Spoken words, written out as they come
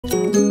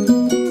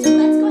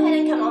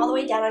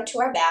onto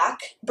our back,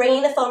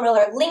 bringing the foam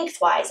roller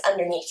lengthwise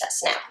underneath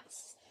us now.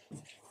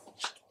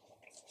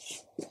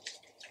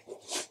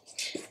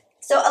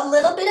 So a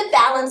little bit of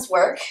balance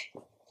work,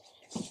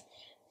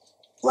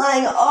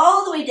 lying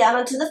all the way down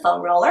onto the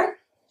foam roller.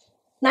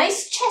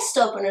 Nice chest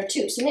opener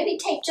too, so maybe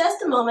take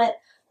just a moment.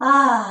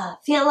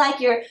 Feel like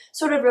you're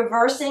sort of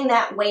reversing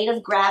that weight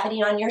of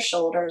gravity on your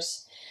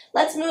shoulders.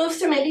 Let's move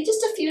through maybe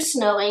just a few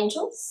snow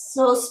angels.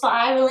 So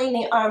spiraling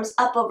the arms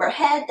up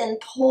overhead, then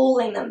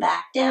pulling them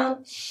back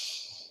down.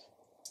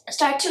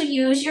 Start to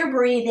use your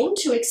breathing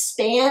to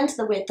expand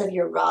the width of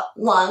your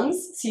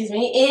lungs.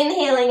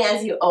 Inhaling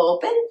as you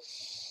open.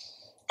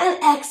 And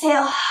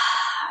exhale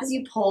as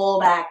you pull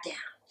back down.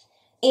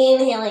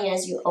 Inhaling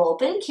as you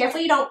open.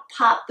 Careful you don't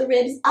pop the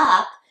ribs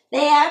up.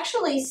 They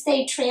actually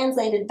stay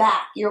translated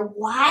back. You're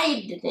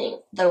widening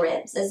the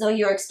ribs as though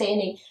you're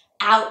expanding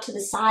out to the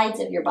sides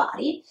of your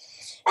body.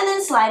 And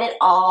then slide it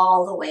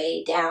all the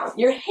way down.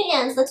 Your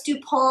hands, let's do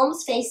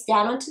palms face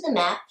down onto the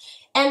mat.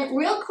 And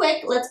real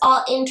quick, let's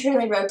all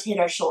internally rotate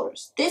our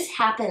shoulders. This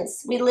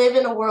happens. We live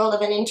in a world of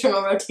an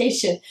internal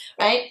rotation,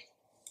 right?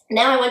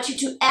 Now I want you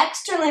to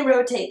externally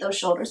rotate those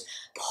shoulders,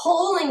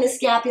 pulling the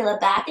scapula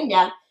back and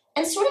down,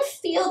 and sort of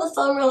feel the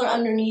foam roller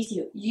underneath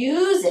you.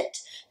 Use it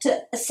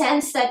to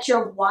sense that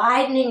you're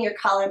widening your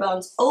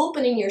collarbones,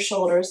 opening your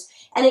shoulders,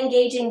 and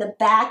engaging the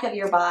back of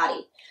your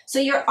body. So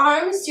your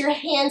arms, your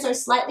hands are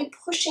slightly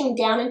pushing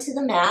down into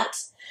the mat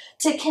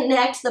to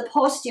connect the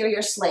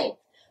posterior sling.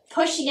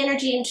 Push the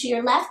energy into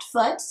your left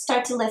foot,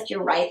 start to lift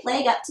your right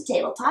leg up to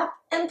tabletop,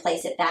 and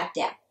place it back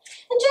down.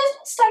 And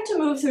just start to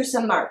move through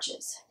some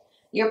marches.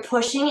 You're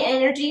pushing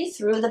energy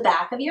through the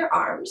back of your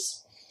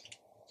arms,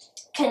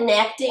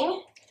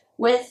 connecting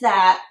with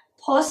that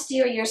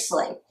posterior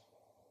sling.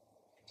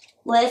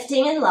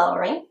 Lifting and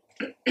lowering.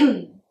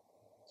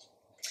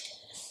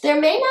 There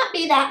may not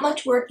be that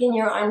much work in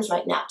your arms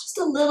right now, just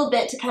a little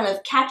bit to kind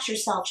of catch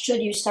yourself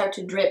should you start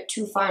to drip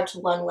too far to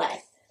one leg.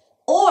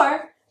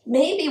 Or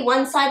maybe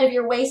one side of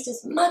your waist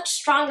is much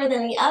stronger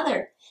than the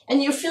other,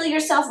 and you feel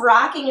yourself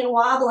rocking and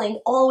wobbling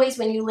always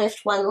when you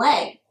lift one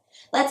leg.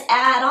 Let's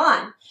add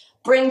on.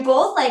 Bring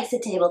both legs to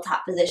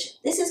tabletop position.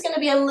 This is going to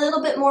be a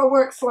little bit more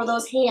work for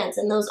those hands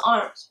and those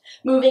arms.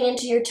 Moving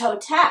into your toe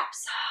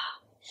taps.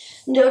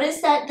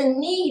 Notice that the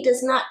knee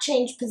does not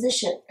change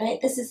position, right?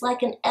 This is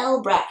like an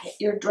L bracket.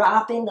 You're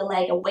dropping the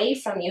leg away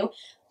from you,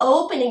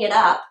 opening it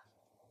up.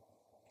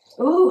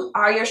 Ooh,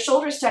 are your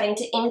shoulders starting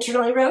to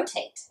internally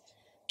rotate?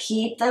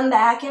 Keep them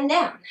back and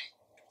down.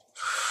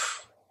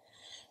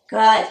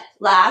 Good.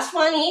 Last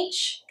one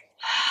each.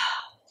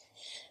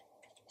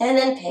 And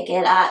then pick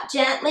it up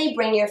gently.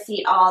 Bring your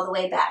feet all the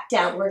way back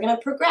down. We're going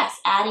to progress,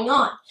 adding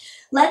on.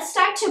 Let's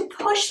start to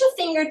push the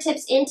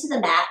fingertips into the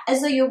mat as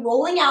though you're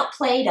rolling out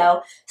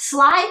Play-Doh.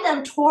 Slide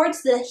them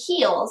towards the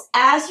heels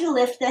as you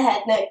lift the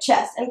head, neck,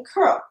 chest, and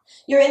curl.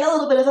 You're in a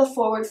little bit of a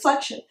forward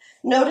flexion.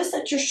 Notice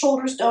that your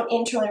shoulders don't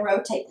internally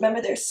rotate.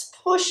 Remember, they're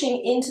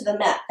pushing into the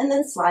mat, and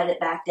then slide it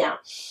back down.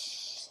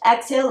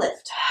 Exhale,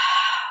 lift.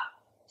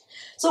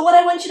 So what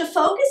I want you to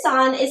focus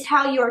on is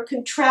how you're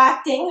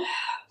contracting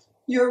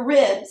your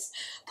ribs,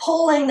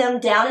 pulling them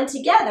down and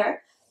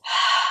together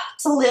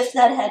to lift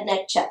that head,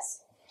 neck,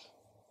 chest.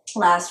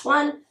 Last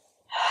one.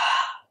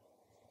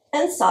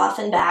 And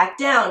soften back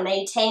down.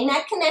 Maintain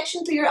that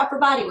connection through your upper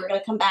body. We're going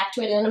to come back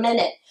to it in a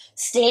minute.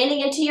 Standing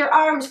into your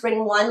arms,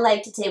 bring one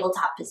leg to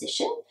tabletop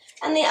position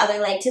and the other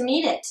leg to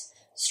meet it.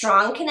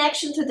 Strong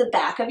connection through the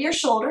back of your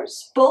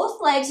shoulders.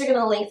 Both legs are going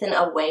to lengthen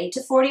away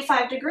to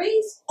 45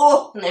 degrees.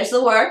 Oh, and there's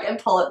the work, and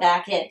pull it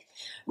back in.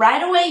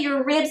 Right away,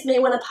 your ribs may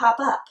want to pop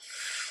up.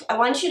 I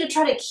want you to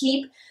try to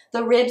keep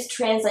the ribs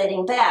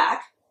translating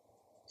back.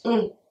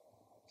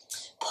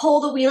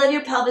 Pull the wheel of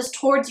your pelvis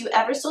towards you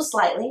ever so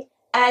slightly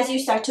as you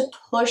start to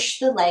push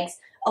the legs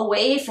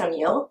away from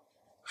you.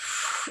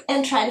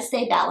 And try to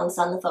stay balanced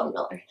on the foam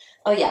roller.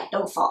 Oh yeah,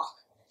 don't fall.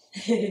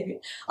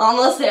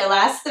 Almost there.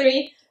 Last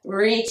three.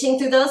 Reaching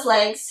through those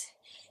legs.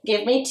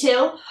 Give me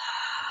two.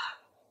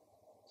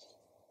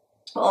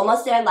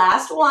 Almost there.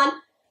 Last one.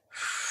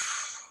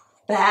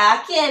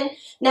 Back in.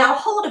 Now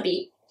hold a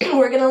beat.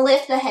 We're going to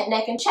lift the head,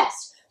 neck, and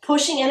chest.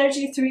 Pushing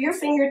energy through your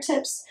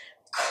fingertips.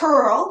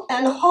 Curl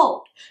and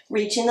hold.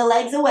 Reaching the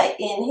legs away.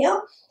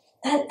 Inhale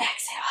and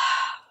exhale.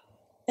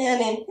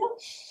 And inhale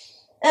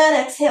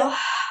and exhale.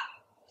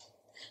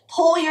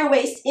 Pull your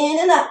waist in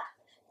and up.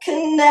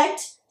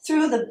 Connect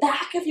through the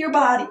back of your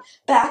body,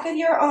 back of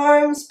your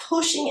arms,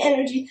 pushing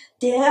energy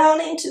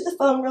down into the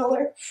foam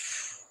roller.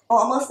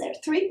 Almost there.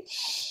 Three.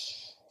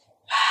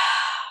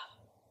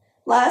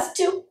 Last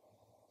two.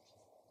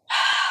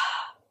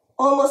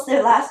 Almost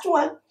there. Last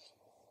one.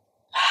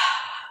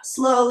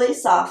 Slowly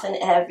soften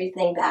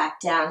everything back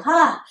down.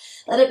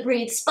 Let it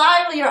breathe.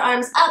 Spiral your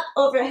arms up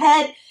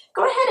overhead.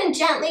 Go ahead and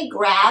gently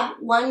grab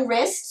one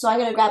wrist. So I'm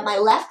going to grab my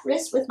left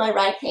wrist with my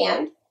right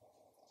hand.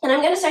 And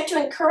I'm going to start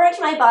to encourage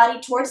my body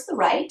towards the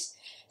right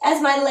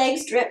as my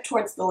legs drip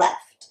towards the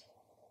left.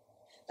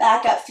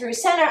 Back up through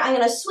center. I'm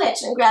going to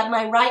switch and grab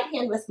my right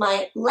hand with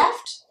my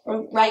left,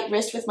 or right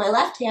wrist with my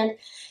left hand,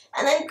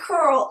 and then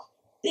curl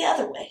the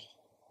other way.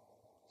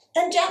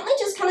 And gently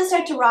just kind of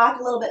start to rock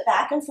a little bit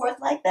back and forth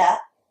like that.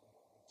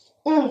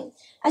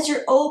 As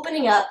you're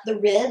opening up the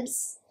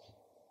ribs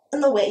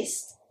and the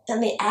waist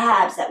and the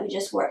abs that we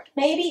just worked.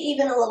 Maybe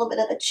even a little bit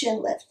of a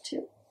chin lift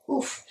too.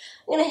 Oof.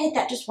 I'm going to hit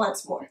that just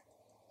once more.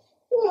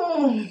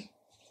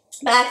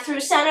 Back through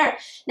center.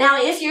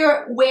 Now, if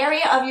you're wary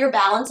of your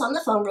balance on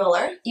the foam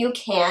roller, you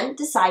can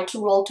decide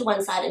to roll to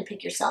one side and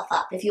pick yourself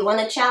up. If you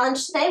want a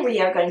challenge today, we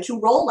are going to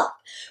roll up,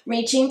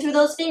 reaching through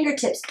those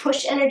fingertips,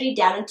 push energy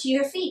down into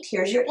your feet.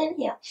 Here's your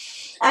inhale.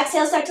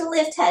 Exhale, start to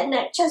lift head,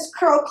 neck, chest,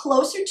 curl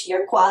closer to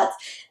your quads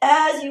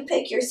as you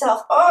pick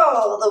yourself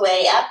all the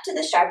way up to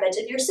the sharp edge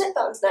of your sit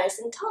bones, nice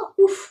and tall.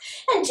 Oof.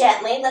 And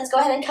gently, let's go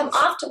ahead and come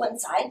off to one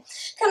side,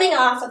 coming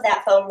off of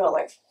that foam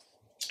roller.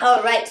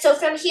 All right, so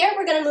from here,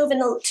 we're going to move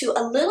into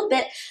a little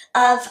bit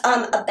of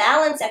a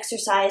balance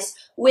exercise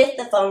with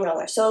the foam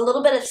roller. So a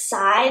little bit of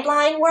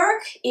sideline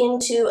work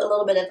into a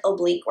little bit of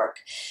oblique work.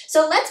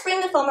 So let's bring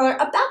the foam roller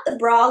about the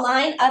bra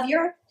line of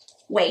your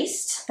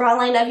waist, bra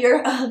line of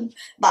your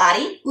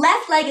body.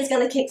 Left leg is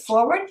going to kick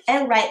forward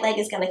and right leg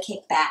is going to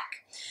kick back.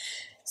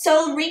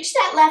 So reach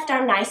that left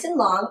arm nice and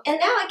long, and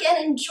now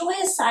again, enjoy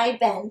a side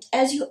bend.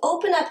 As you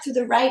open up through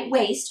the right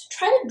waist,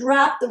 try to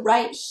drop the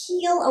right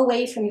heel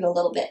away from you a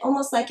little bit,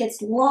 almost like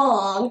it's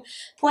long,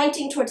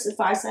 pointing towards the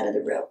far side of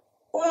the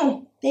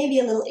room. Maybe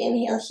a little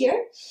inhale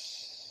here.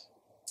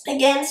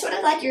 Again, sort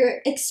of like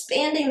you're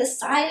expanding the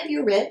side of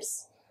your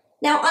ribs.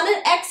 Now on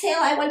an exhale,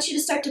 I want you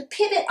to start to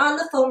pivot on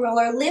the foam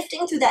roller,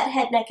 lifting through that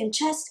head, neck, and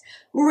chest.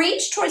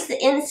 Reach towards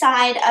the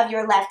inside of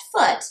your left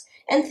foot.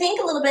 And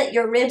think a little bit,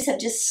 your ribs have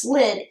just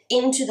slid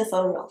into the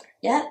foam roller.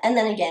 Yeah, and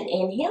then again,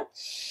 inhale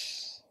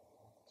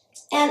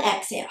and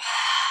exhale.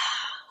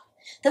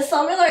 The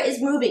foam roller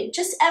is moving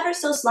just ever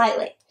so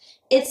slightly.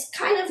 It's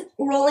kind of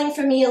rolling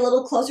for me a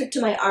little closer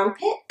to my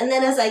armpit, and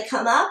then as I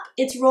come up,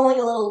 it's rolling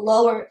a little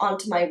lower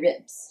onto my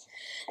ribs.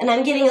 And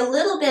I'm getting a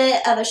little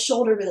bit of a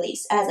shoulder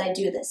release as I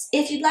do this.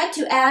 If you'd like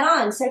to add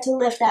on, start to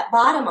lift that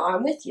bottom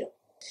arm with you.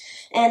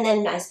 And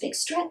then nice big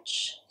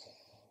stretch.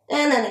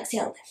 And then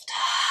exhale, lift.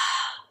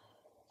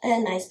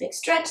 And nice big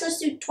stretch. Let's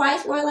do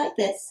twice more like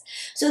this.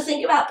 So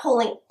think about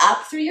pulling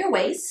up through your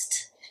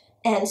waist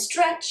and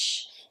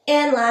stretch.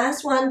 And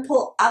last one,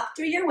 pull up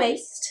through your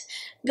waist.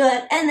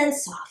 Good. And then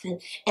soften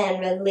and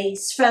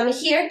release. From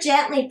here,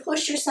 gently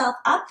push yourself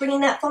up,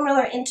 bringing that foam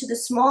roller into the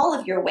small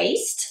of your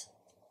waist.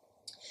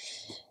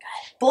 Good.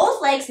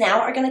 Both legs now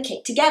are going to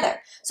kick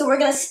together. So we're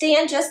going to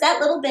stand just that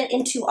little bit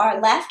into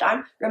our left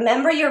arm.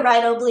 Remember your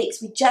right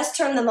obliques. We just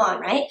turned them on,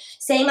 right?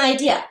 Same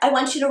idea. I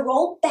want you to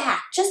roll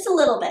back just a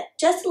little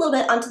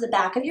bit onto the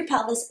back of your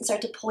pelvis and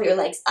start to pull your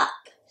legs up.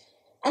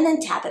 And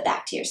then tap it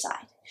back to your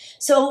side.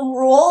 So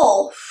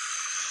roll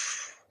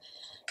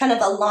kind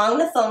of along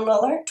the foam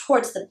roller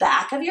towards the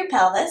back of your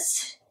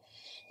pelvis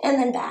and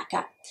then back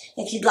up.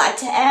 If you'd like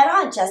to add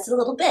on just a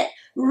little bit,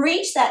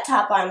 reach that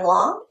top arm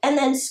long and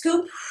then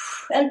scoop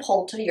and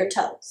pull to your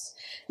toes.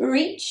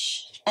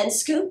 Reach and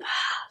scoop.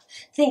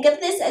 Think of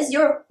this as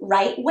your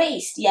right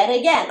waist. Yet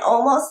again,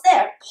 almost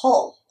there.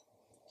 Pull.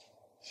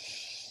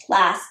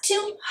 Last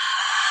two.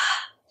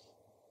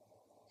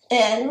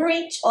 And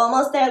reach.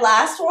 Almost there.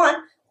 Last one.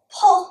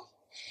 Pull.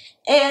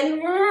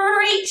 And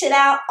reach it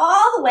out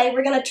all the way.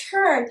 We're going to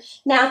turn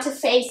now to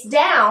face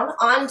down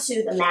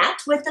onto the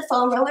mat with the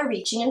foam roller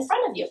reaching in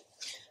front of you.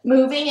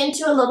 Moving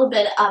into a little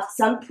bit of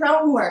some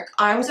prone work.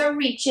 Arms are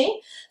reaching.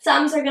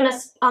 Thumbs are going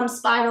to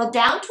spiral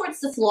down towards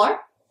the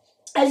floor.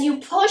 As you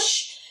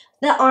push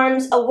the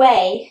arms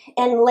away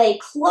and lay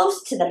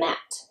close to the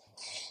mat.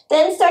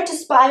 Then start to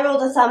spiral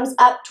the thumbs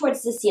up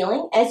towards the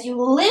ceiling as you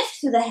lift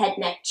through the head,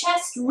 neck,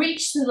 chest,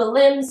 reach through the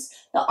limbs,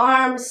 the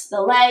arms,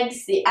 the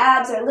legs, the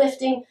abs are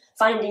lifting,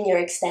 finding your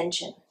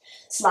extension.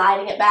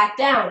 Sliding it back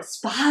down.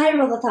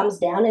 Spiral the thumbs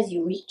down as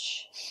you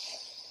reach.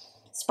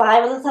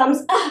 Spiral the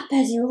thumbs up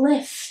as you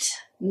lift.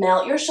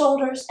 Melt your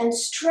shoulders and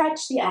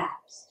stretch the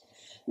abs.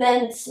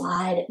 Then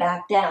slide it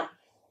back down.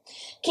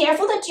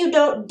 Careful that you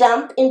don't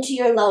dump into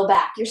your low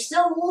back. You're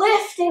still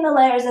lifting the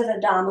layers of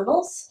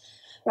abdominals,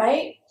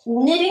 right?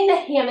 Knitting the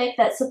hammock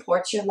that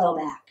supports your low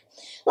back.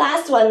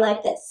 Last one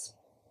like this.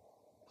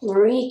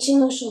 Reaching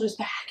those shoulders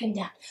back and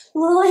down.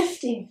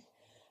 Lifting.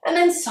 And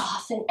then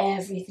soften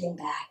everything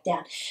back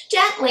down.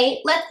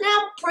 Gently, let's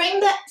now bring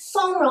the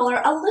foam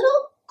roller a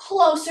little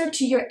closer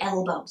to your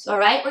elbows, all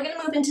right? We're going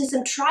to move into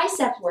some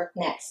tricep work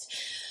next.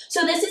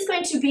 So this is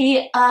going to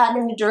be an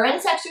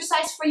endurance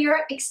exercise for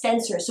your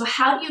extensors. So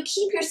how do you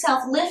keep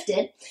yourself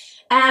lifted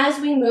as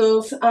we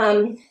move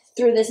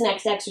through this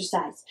next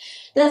exercise?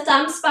 The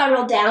thumbs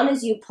spiral down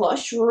as you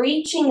push,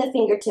 reaching the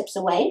fingertips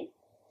away.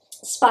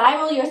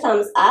 Spiral your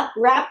thumbs up,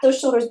 wrap those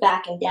shoulders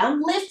back and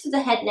down, lift through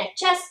the head, neck,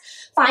 chest,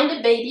 find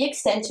a baby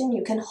extension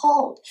you can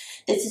hold.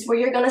 This is where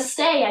you're going to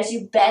stay as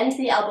you bend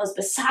the elbows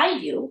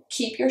beside you,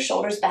 keep your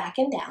shoulders back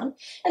and down,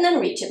 and then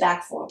reach it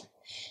back forward.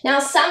 Now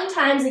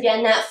sometimes,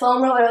 again, that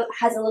foam roller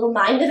has a little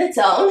mind of its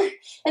own,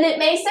 and it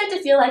may start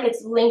to feel like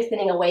it's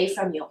lengthening away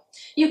from you.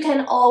 You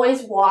can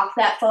always walk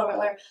that foam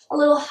roller a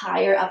little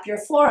higher up your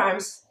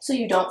forearms so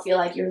you don't feel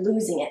like you're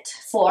losing it.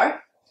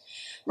 4,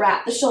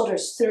 Wrap the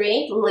shoulders.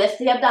 3, lift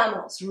the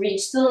abdominals.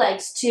 Reach the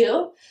legs.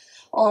 2,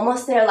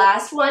 almost there.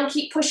 Last one.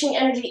 Keep pushing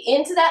energy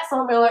into that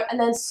foam roller and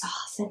then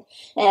soften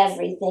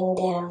everything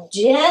down.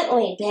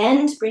 Gently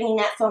bend, bringing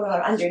that foam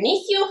roller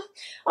underneath you,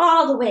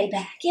 all the way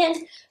back in.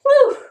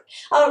 Woo!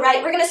 All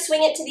right, we're going to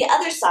swing it to the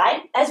other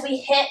side as we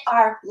hit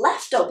our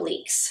left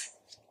obliques.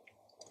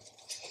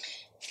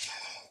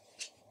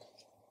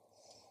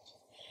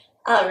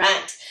 All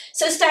right,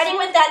 so starting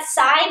with that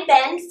side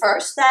bend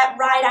first, that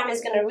right arm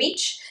is going to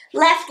reach,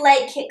 left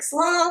leg kicks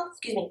long,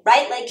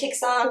 right leg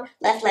kicks long,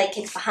 left leg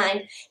kicks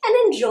behind, and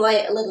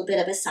enjoy a little bit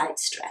of a side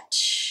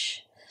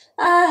stretch.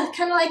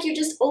 Kind of like you're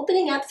just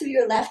opening up through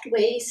your left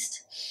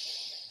waist,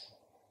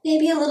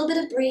 maybe a little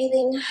bit of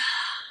breathing.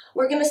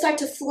 We're going to start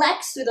to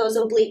flex through those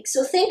obliques.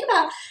 So think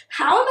about,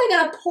 how am I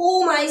going to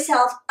pull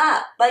myself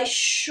up by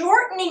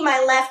shortening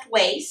my left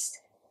waist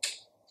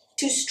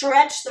to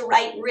stretch the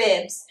right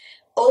ribs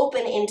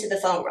open into the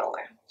foam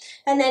roller.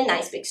 And then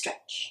nice big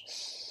stretch.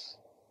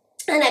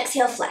 And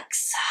exhale,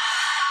 flex.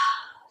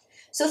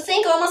 So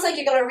think almost like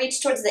you're going to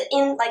reach towards the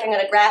like I'm going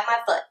to grab my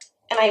foot.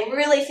 And I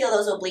really feel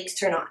those obliques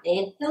turn on.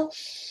 Inhale.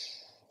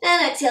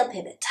 And exhale,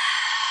 pivot.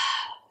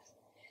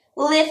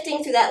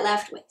 Lifting through that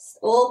left waist.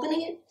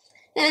 Opening it.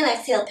 And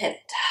exhale,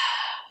 pivot.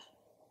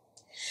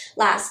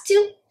 Last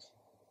 2.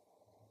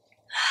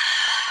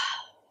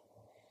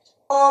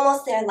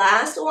 Almost there.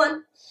 Last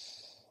 1.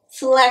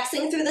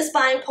 Flexing through the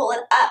spine, pull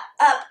it up,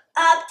 up,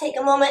 up. Take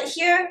a moment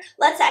here.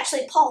 Let's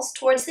actually pulse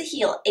towards the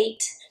heel.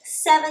 8,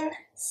 7,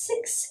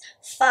 6,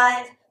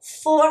 5,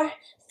 4,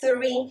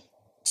 3,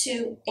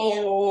 2,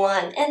 and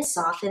 1. And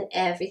soften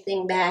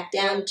everything back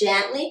down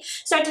gently.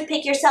 Start to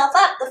pick yourself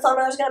up. The foam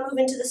roller is going to move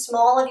into the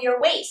small of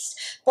your waist.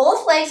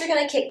 Both legs are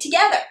going to kick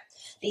together.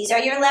 These are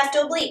your left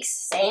obliques.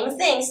 Same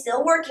thing,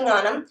 still working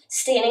on them.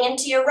 Standing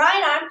into your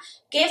right arm,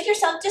 give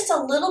yourself just a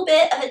little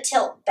bit of a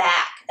tilt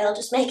back. That'll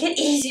just make it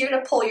easier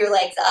to pull your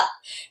legs up.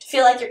 To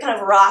feel like you're kind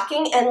of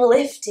rocking and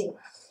lifting.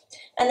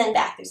 And then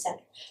back through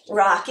center.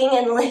 Rocking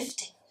and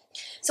lifting.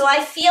 So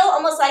I feel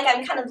almost like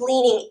I'm kind of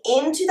leaning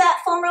into that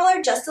foam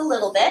roller just a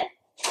little bit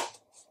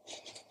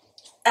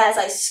as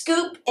I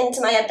scoop into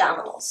my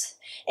abdominals.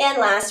 And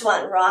last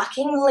one,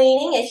 rocking,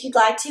 leaning. If you'd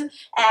like to,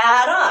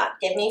 add on.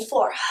 Give me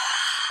 4.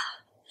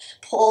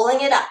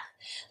 Pulling it up.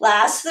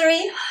 Last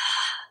 3.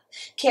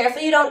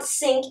 Careful you don't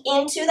sink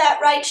into that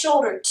right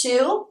shoulder.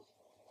 2.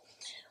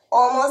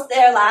 Almost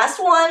there. Last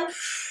 1.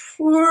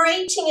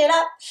 Reaching it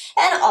up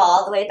and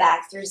all the way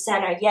back through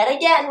center. Yet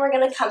again, we're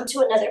going to come to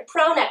another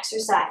prone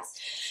exercise.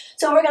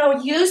 So we're going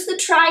to use the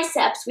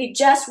triceps. We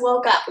just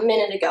woke up a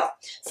minute ago.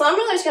 Foam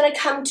roller is going to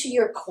come to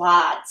your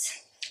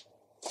quads.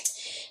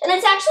 And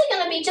it's actually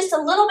going to be just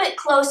a little bit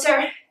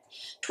closer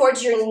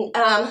towards your,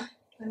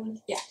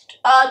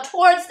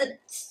 towards the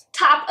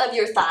top of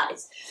your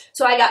thighs.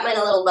 So I got mine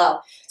a little low.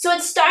 So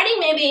it's starting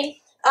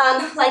maybe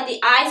like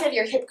the eyes of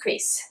your hip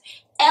crease.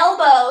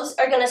 Elbows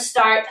are going to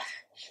start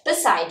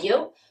beside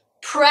you.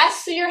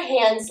 Press through your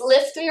hands,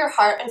 lift through your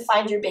heart, and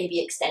find your baby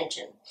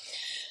extension.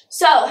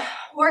 So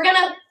we're going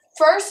to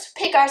first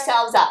pick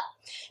ourselves up,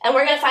 and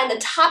we're going to find the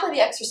top of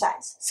the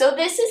exercise. So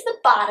this is the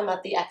bottom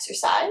of the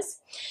exercise.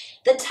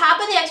 The top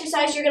of the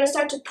exercise, you're going to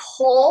start to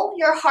pull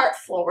your heart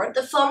forward.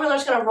 The foam roller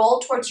is going to roll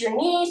towards your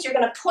knees. You're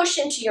going to push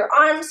into your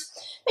arms,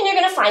 and you're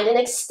going to find an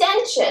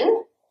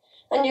extension,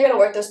 and you're going to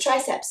work those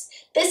triceps.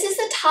 This is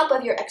the top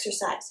of your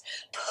exercise.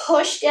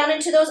 Push down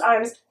into those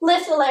arms,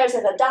 lift the layers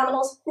of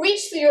abdominals,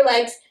 reach through your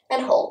legs,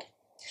 and hold.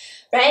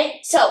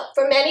 Right? So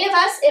for many of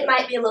us, it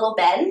might be a little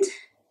bend,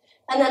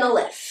 and then a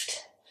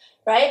lift.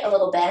 Right? A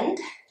little bend,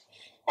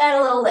 and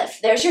a little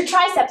lift. There's your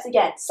triceps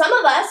again. Some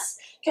of us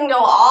can go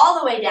all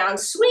the way down,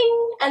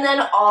 swing, and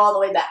then all the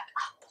way back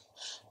up.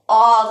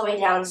 All the way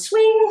down,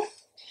 swing,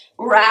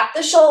 wrap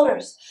the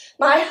shoulders.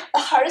 The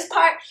hardest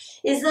part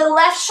is the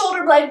left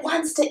shoulder blade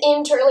wants to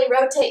internally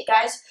rotate,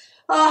 guys.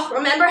 Oh,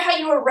 remember how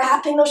you were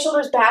wrapping those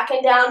shoulders back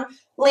and down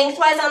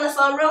lengthwise on the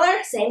foam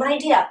roller? Same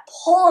idea.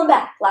 Pull them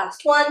back.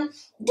 Last one,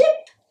 dip,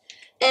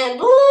 and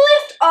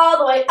lift all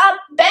the way up.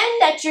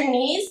 Bend at your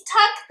knees.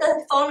 Tuck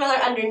the foam roller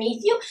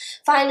underneath you.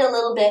 Find a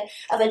little bit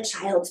of a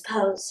child's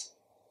pose.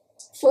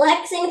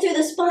 Flexing through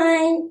the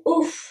spine.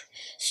 Oof.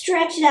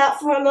 Stretch it out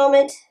for a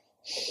moment.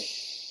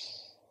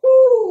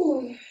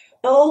 Ooh.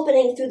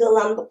 Opening through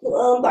the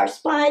lumbar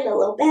spine, the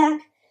low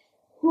back.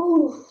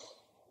 Ooh.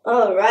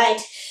 All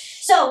right.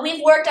 So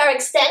we've worked our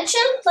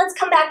extension. Let's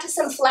come back to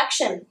some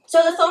flexion.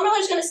 So the foam roller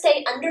is going to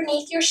stay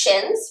underneath your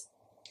shins.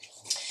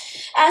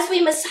 As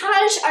we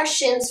massage our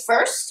shins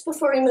first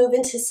before we move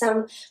into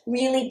some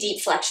really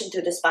deep flexion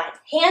through the spine.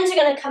 Hands are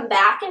going to come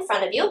back in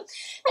front of you,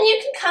 and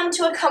you can come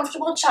to a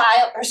comfortable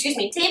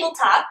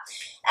tabletop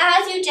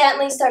as you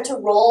gently start to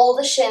roll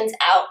the shins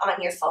out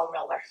on your foam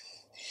roller.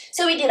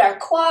 So we did our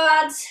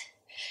quads.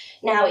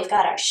 Now we've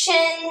got our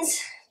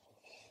shins.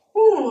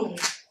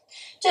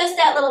 Just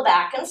that little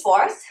back and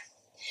forth.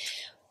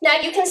 Now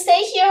you can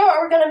stay here,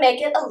 or we're going to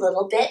make it a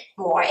little bit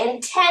more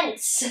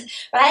intense,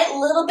 right? A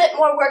little bit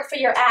more work for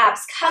your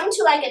abs. Come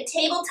to like a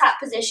tabletop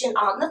position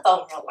on the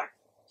foam roller.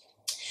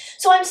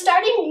 So I'm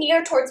starting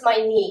near towards my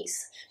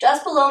knees.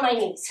 just below my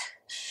knees.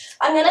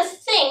 I'm gonna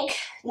think,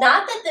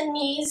 not that the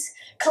knees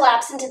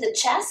collapse into the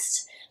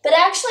chest, but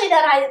actually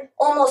that I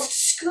almost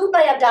scoop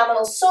my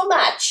abdominals so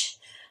much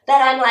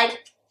that I'm like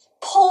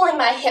pulling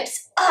my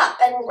hips up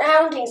and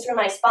rounding through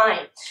my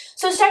spine.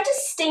 So start to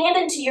stand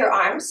into your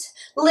arms,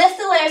 lift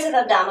the layers of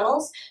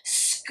abdominals,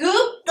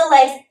 scoop the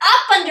legs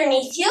up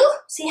underneath you.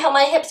 See how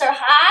my hips are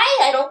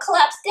high? I don't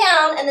collapse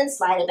down, and then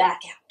slide it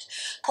back out.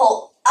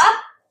 Pull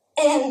up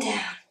and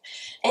down,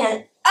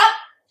 and up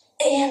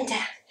and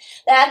down.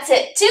 That's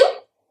it. 2.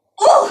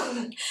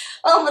 Ooh,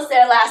 almost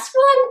there. Last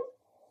one.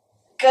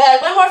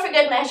 Good. One more for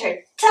good measure.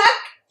 Tuck,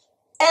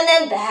 and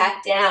then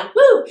back down.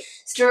 Woo.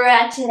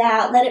 Stretch it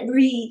out. Let it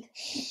breathe.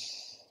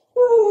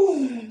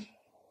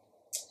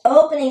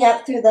 Opening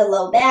up through the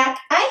low back.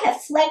 I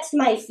have flexed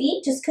my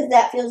feet just because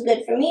that feels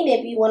good for me.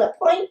 Maybe you want to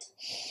point.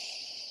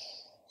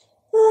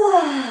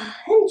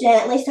 And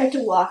gently start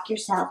to walk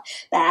yourself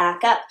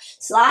back up.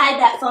 Slide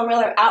that foam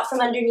roller out from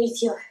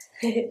underneath you.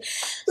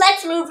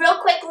 Let's move real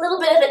quick, a little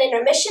bit of an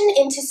intermission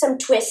into some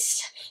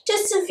twists,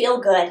 just to feel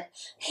good.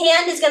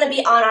 Hand is going to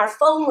be on our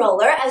foam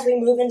roller as we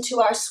move into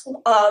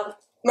our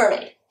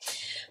mermaid.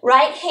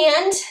 Right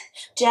hand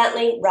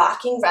gently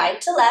rocking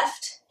right to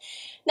left.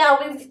 Now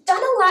we've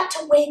done a lot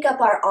to wake up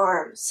our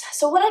arms.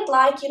 So what I'd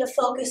like you to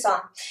focus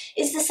on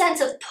is the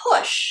sense of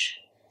push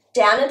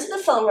down into the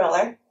foam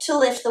roller to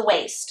lift the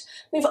waist.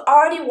 We've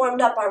already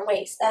warmed up our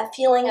waist, that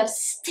feeling of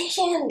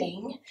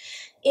standing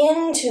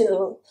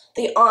into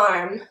the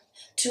arm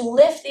to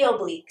lift the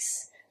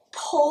obliques,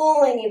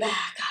 pulling you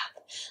back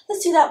up.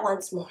 Let's do that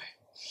once more.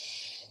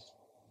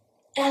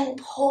 And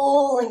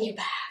pulling you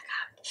back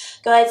up.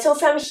 Good. So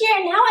from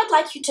here, now I'd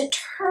like you to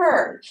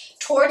turn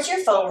towards your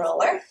foam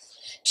roller.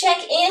 Check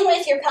in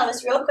with your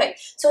pelvis real quick.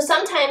 So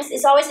sometimes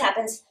this always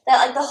happens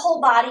that like the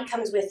whole body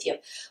comes with you.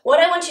 What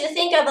I want you to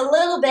think of a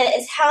little bit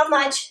is how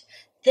much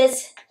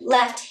this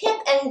left hip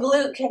and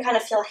glute can kind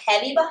of feel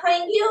heavy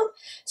behind you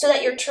so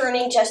that you're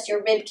turning just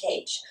your rib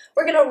cage.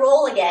 We're going to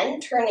roll again,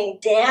 turning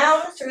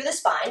down through the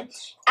spine.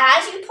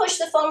 As you push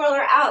the foam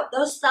roller out,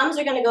 those thumbs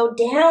are going to go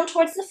down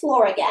towards the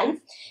floor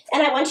again.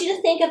 And I want you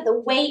to think of the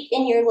weight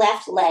in your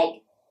left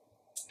leg.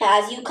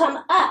 As you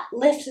come up,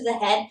 lift the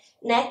head,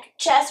 neck,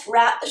 chest,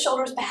 wrap the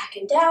shoulders back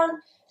and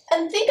down,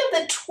 and think of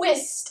the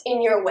twist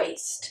in your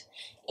waist.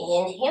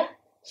 Inhale.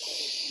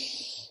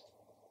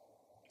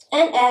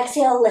 And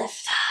exhale,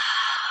 lift.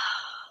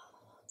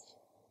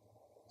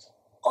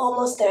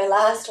 Almost there,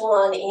 last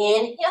one.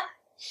 Inhale.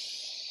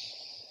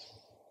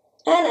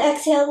 And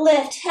exhale,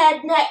 lift,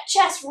 head, neck,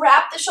 chest,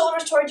 wrap the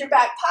shoulders towards your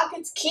back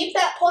pockets. Keep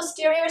that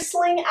posterior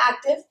sling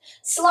active,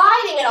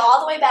 sliding it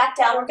all the way back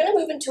down. We're going to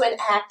move into an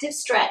active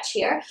stretch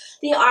here.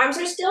 The arms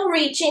are still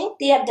reaching.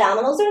 The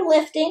abdominals are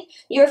lifting.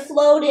 You're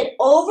floated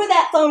over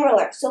that foam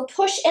roller. So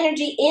push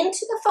energy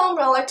into the foam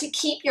roller to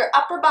keep your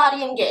upper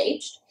body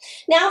engaged.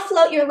 Now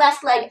float your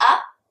left leg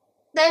up,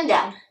 then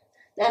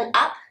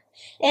up,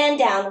 and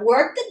down.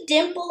 Work the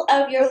dimple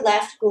of your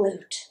left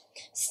glute.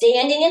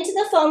 Standing into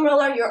the foam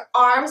roller, your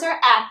arms are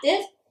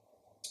active,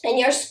 and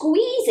you're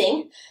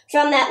squeezing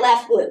from that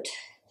left glute.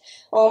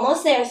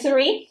 Almost there.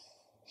 3.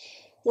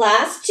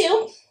 Last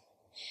 2.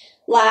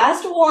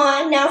 Last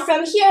 1. Now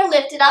from here,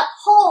 lift it up,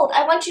 hold.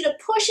 I want you to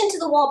push into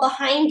the wall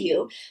behind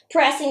you,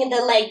 pressing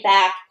the leg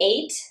back.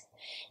 8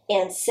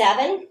 and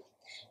 7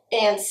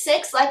 and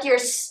 6, like you're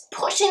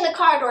pushing the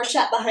car door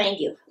shut behind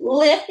you.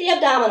 Lift the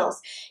abdominals.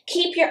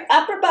 Keep your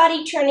upper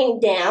body turning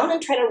down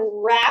and try to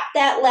wrap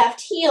that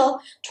left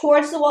heel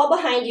towards the wall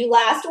behind you.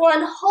 Last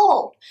one,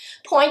 hold.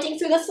 Pointing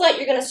through the foot,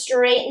 you're going to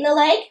straighten the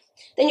leg,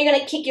 then you're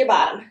going to kick your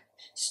bottom.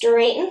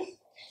 Straighten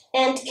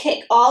and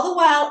kick. All the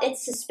while,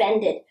 it's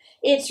suspended.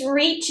 It's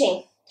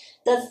reaching.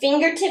 The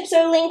fingertips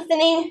are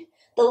lengthening.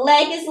 The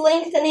leg is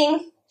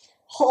lengthening.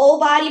 Whole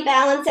body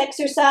balance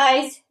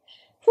exercise.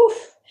 Whew.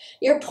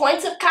 Your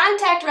points of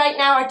contact right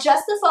now are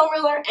just the foam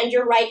roller and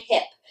your right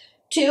hip.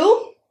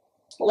 2,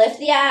 lift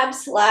the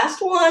abs.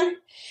 Last 1,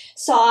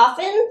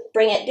 soften,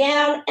 bring it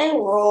down, and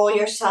roll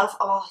yourself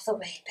all the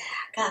way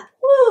back up.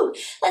 Woo!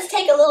 Let's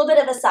take a little bit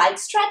of a side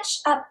stretch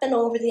up and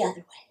over the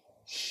other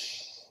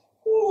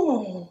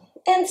way.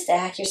 And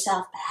stack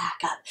yourself back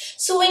up.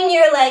 Swing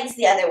your legs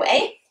the other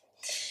way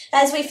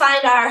as we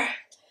find our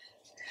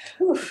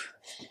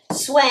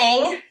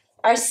swaying,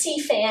 our sea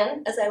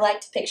fan, as I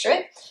like to picture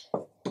it,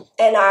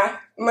 and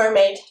our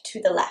mermaid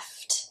to the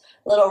left.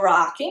 A little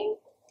rocking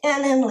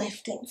and then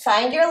lifting.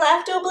 Find your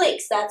left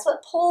obliques. That's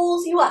what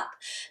pulls you up.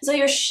 So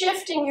you're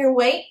shifting your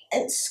weight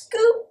and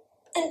scoop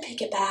and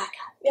pick it back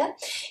up. Yeah.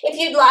 If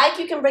you'd like,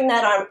 you can bring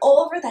that arm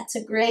over. That's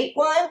a great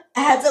one.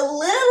 Adds a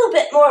little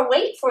bit more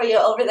weight for you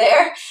over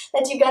there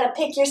that you got to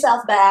pick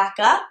yourself back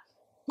up.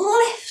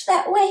 Lift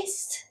that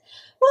waist.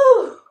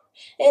 Woo.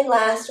 And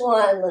last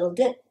one, little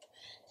dip.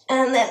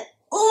 And then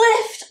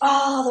lift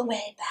all the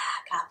way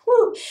back up.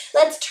 Woo.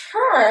 Let's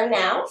turn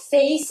now,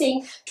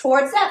 facing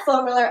towards that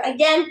foam roller.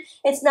 Again,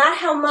 it's not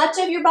how much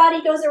of your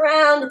body goes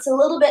around. It's a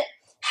little bit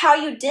how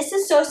you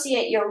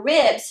disassociate your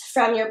ribs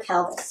from your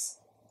pelvis.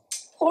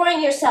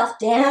 pouring yourself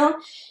down.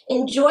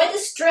 Enjoy the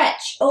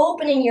stretch,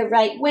 opening your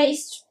right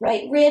waist,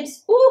 right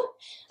ribs. Ooh,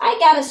 I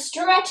got a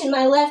stretch in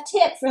my left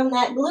hip from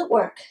that glute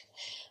work.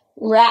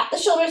 Wrap the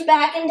shoulders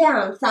back and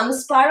down. Thumb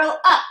spiral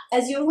up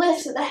as you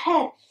lift the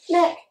head,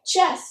 neck,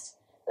 chest,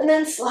 and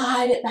then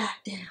slide it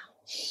back down.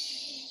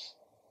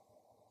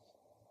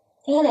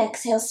 And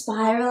exhale,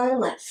 spiral and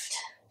lift.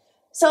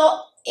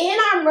 So in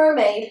our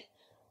mermaid,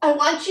 I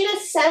want you to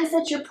sense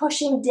that you're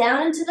pushing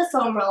down into the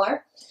foam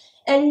roller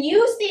and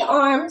use the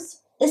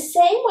arms the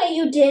same way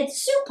you did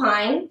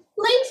supine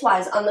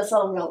lengthwise on the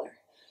foam roller,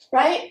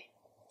 right?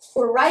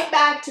 We're right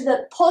back to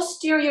the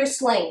posterior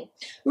sling.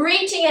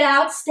 Reaching it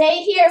out,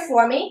 stay here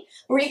for me.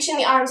 Reaching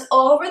the arms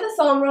over the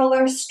foam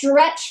roller,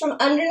 stretch from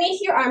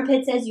underneath your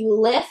armpits as you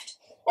lift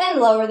and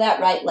lower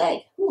that right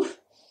leg. Whew.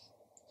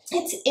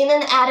 It's in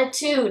an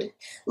attitude.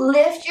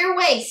 Lift your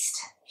waist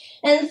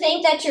and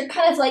think that you're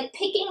kind of like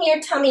picking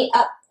your tummy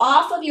up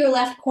off of your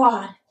left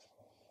quad.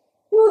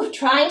 Whew.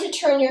 Trying to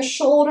turn your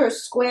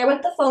shoulders square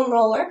with the foam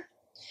roller.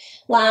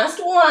 Last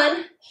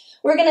one.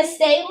 We're going to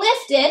stay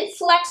lifted,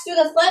 flex through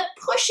the foot,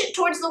 push it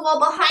towards the wall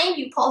behind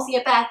you, pulsing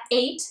it back.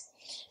 8,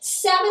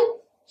 7,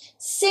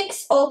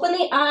 6, open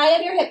the eye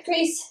of your hip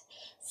crease.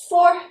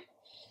 4,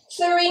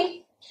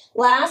 3,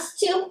 last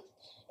 2,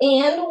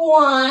 and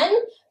 1.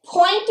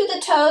 Point through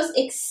the toes,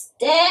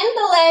 extend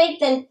the leg,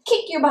 then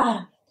kick your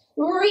bottom.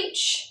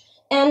 Reach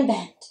and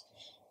bend,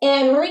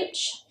 and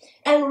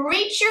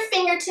reach your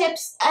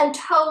fingertips and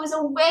toes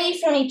away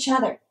from each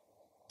other.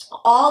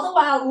 All the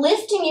while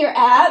lifting your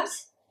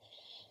abs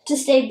to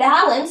stay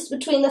balanced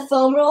between the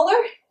foam roller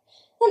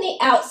and the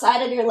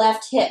outside of your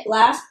left hip.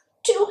 Last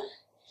 2,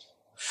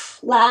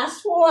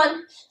 last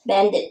 1.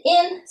 Bend it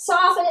in,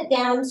 soften it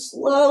down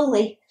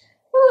slowly.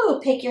 Woo,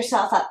 pick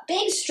yourself up.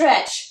 Big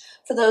stretch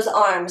for those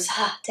arms.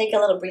 Take a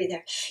little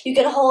breather. You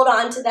can hold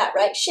on to that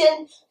right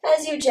shin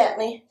as you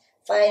gently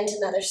find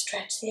another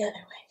stretch the other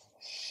way.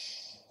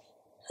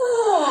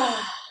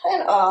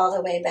 And all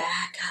the way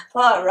back up.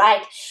 All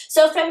right.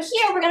 So from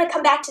here, we're going to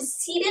come back to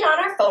seated on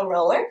our foam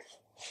roller,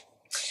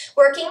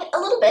 working a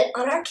little bit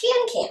on our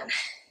can-can.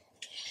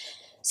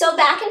 So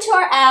back into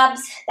our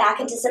abs,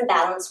 back into some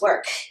balance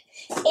work,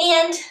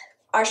 and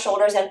our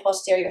shoulders and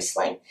posterior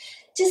sling.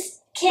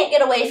 Just can't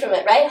get away from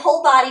it, right?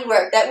 Whole body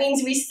work. That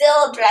means we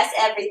still address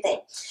everything.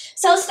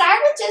 So start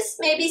with just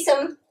maybe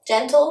some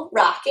gentle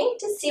rocking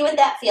to see what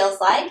that feels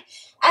like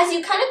as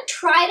you kind of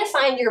try to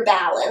find your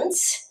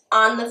balance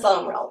on the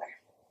foam roller,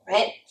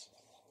 right?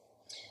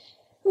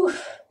 Whew.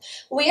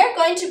 We are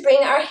going to bring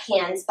our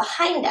hands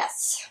behind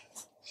us.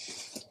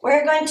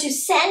 We're going to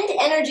send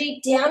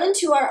energy down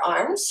into our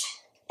arms,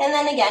 and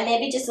then again,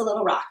 maybe just a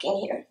little rocking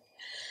here.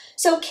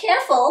 So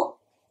careful,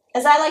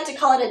 as I like to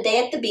call it a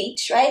day at the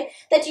beach, right,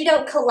 that you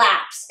don't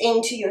collapse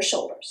into your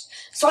shoulders.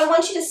 So I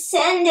want you to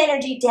send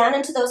energy down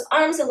into those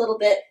arms a little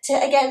bit to,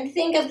 again,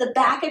 think of the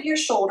back of your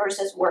shoulders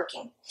as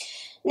working.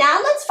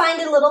 Now let's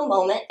find a little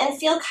moment and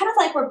feel kind of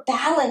like we're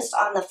balanced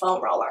on the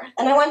foam roller.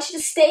 And I want you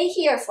to stay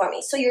here for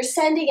me. So you're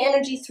sending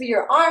energy through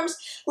your arms,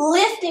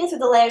 lifting through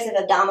the layers of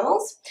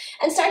abdominals,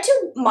 and start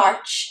to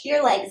march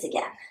your legs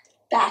again,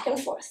 back and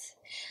forth.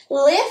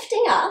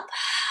 Lifting up.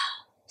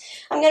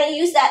 I'm going to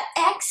use that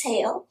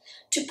exhale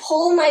to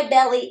pull my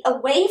belly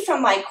away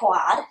from my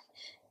quad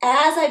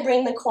as I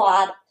bring the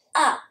quad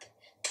up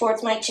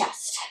towards my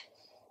chest.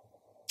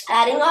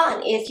 Adding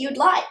on, if you'd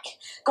like,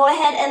 go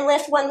ahead and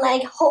lift one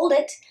leg, hold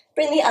it,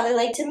 bring the other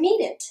leg to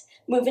meet it.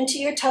 Move into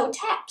your toe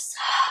taps.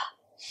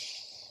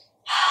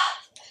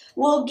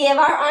 We'll give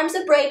our arms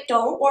a break,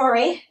 don't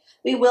worry.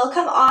 We will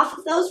come off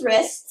of those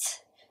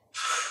wrists.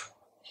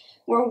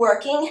 We're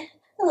working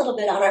a little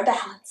bit on our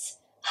balance.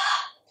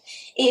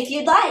 If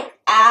you'd like,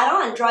 add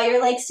on, draw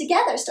your legs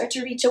together, start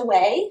to reach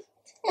away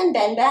and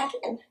bend back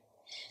in.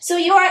 So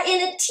you are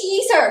in a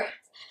teaser.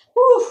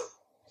 Woo.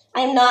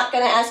 I'm not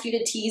going to ask you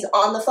to tease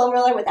on the foam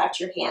roller without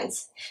your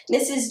hands.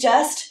 This is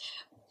just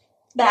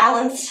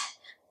balance.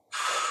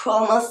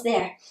 Almost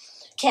there.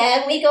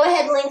 Can we go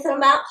ahead and lengthen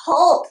them out?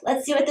 Hold.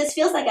 Let's see what this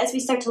feels like as we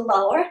start to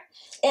lower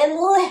and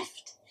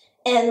lift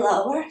and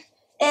lower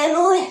and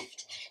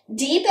lift.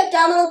 Deep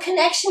abdominal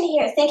connection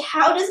here. Think,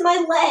 how does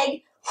my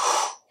leg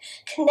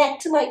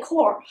connect to my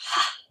core?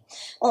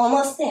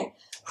 Almost there.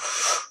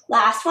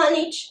 Last one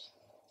each.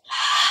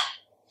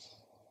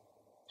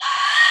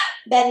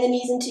 Bend the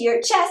knees into your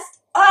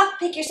chest.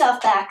 Pick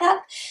yourself back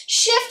up.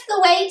 Shift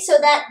the weight so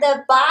that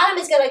the bottom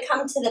is going to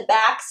come to the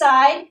back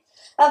side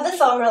of the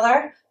foam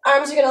roller.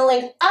 Arms are going to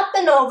link up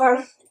and over,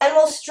 and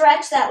we'll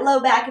stretch that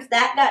low back. If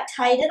that got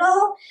tight at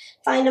all,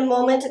 find a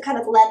moment to kind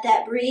of let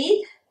that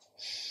breathe.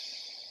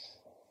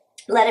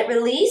 Let it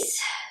release.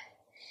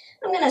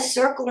 I'm going to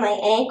circle my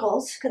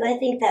ankles because I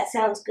think that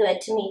sounds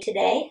good to me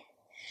today.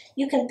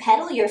 You can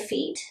pedal your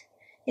feet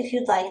if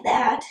you'd like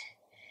that.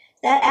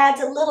 That adds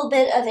a little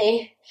bit of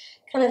a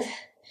kind of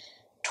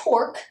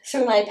torque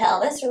through my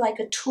pelvis, or like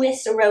a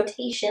twist, a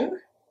rotation,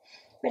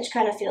 which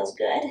kind of feels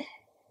good.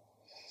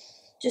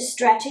 Just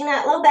stretching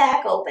that low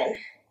back open.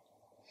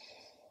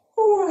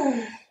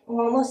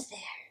 Almost there.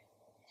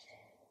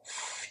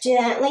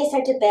 Gently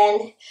start to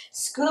bend.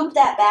 Scoop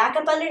that back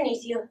up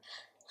underneath you.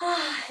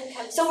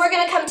 So we're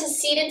going to come to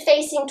seated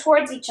facing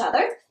towards each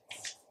other.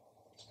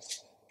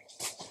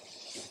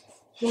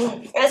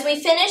 As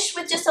we finish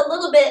with just a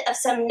little bit of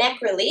some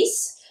neck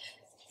release,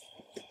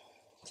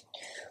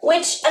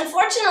 which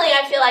unfortunately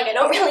I feel like I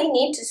don't really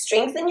need to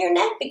strengthen your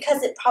neck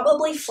because it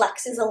probably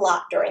flexes a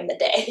lot during the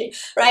day,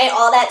 right?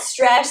 All that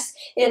stress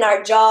in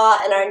our jaw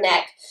and our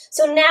neck.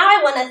 So now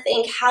I want to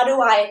think, how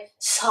do I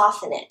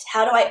soften it?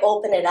 How do I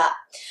open it up?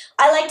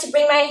 I like to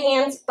bring my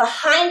hands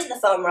behind the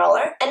foam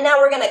roller, and now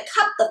we're going to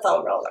cup the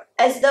foam roller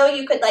as though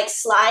you could like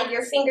slide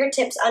your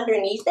fingertips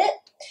underneath it.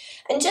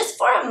 And just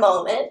for a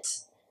moment,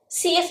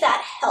 see if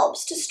that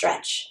helps to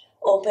stretch.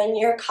 Open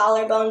your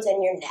collarbones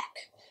and your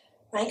neck.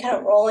 Right, kind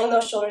of rolling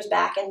those shoulders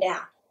back and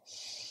down.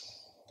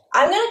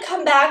 I'm going to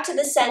come back to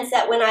the sense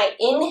that when I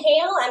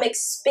inhale, I'm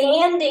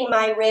expanding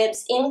my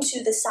ribs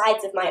into the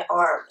sides of my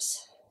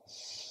arms.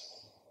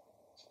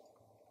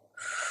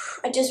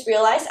 I just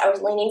realized I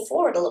was leaning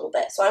forward a little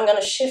bit, so I'm going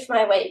to shift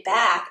my weight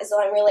back as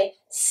though I'm really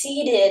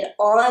seated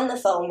on the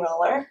foam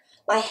roller.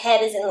 My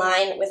head is in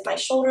line with my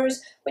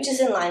shoulders, which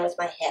is in line with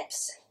my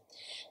hips.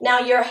 Now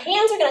your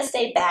hands are going to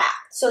stay back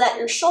so that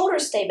your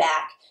shoulders stay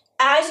back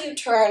as you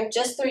turn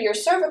just through your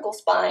cervical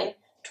spine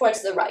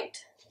towards the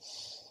right.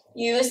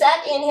 Use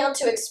that inhale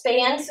to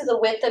expand through the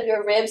width of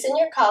your ribs and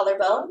your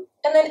collarbone,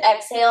 and then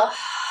exhale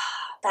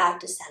back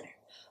to center,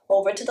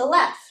 over to the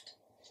left.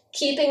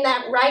 Keeping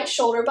that right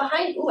shoulder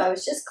behind. Ooh, I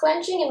was just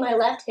clenching in my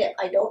left hip.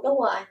 I don't know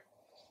why.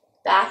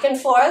 Back and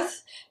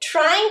forth,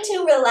 trying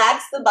to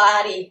relax the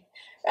body,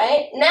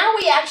 right? Now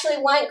we actually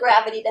want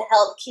gravity to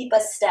help keep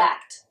us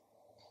stacked.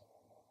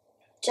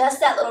 Just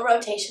that little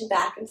rotation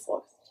back and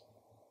forth.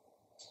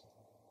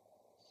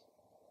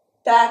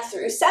 Back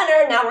through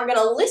center. Now we're going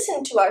to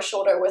listen to our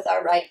shoulder with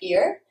our right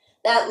ear.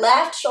 That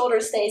left shoulder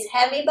stays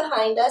heavy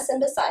behind us and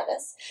beside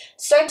us.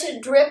 Start to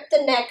drip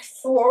the neck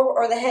forward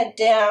or the head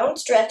down,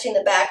 stretching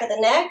the back of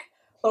the neck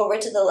over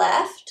to the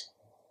left.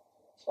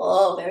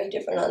 Oh, very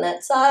different on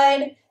that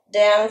side.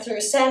 Down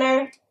through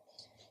center.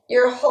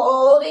 You're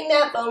holding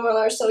that foam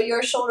roller so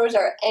your shoulders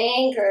are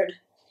anchored.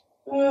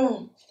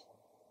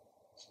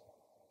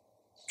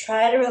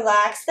 Try to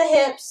relax the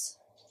hips.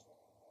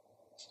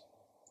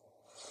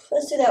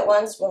 Let's do that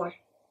once more.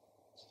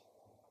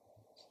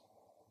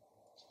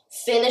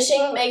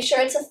 Finishing, make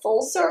sure it's a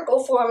full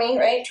circle for me,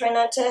 right? Try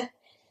not to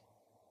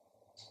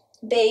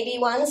baby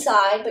one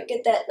side, but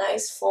get that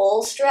nice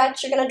full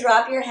stretch. You're going to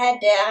drop your head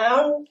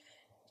down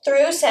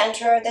through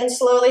center, then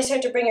slowly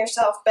start to bring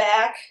yourself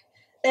back,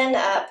 then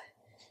up,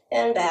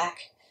 and back,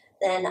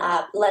 then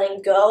up.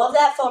 Letting go of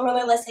that foam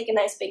roller. Let's take a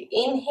nice big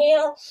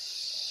inhale.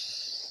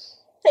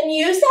 And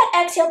use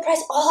that exhale,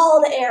 press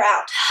all the air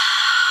out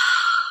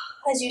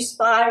as you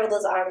spiral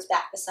those arms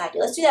back beside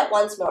you. Let's do that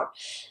once more.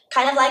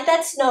 Kind of like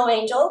that snow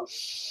angel.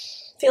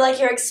 Feel like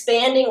you're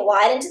expanding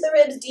wide into the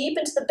ribs, deep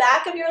into the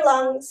back of your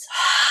lungs.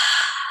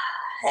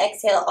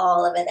 Exhale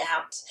all of it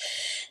out.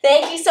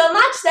 Thank you so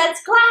much.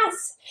 That's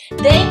class.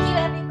 Thank you,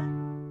 everyone.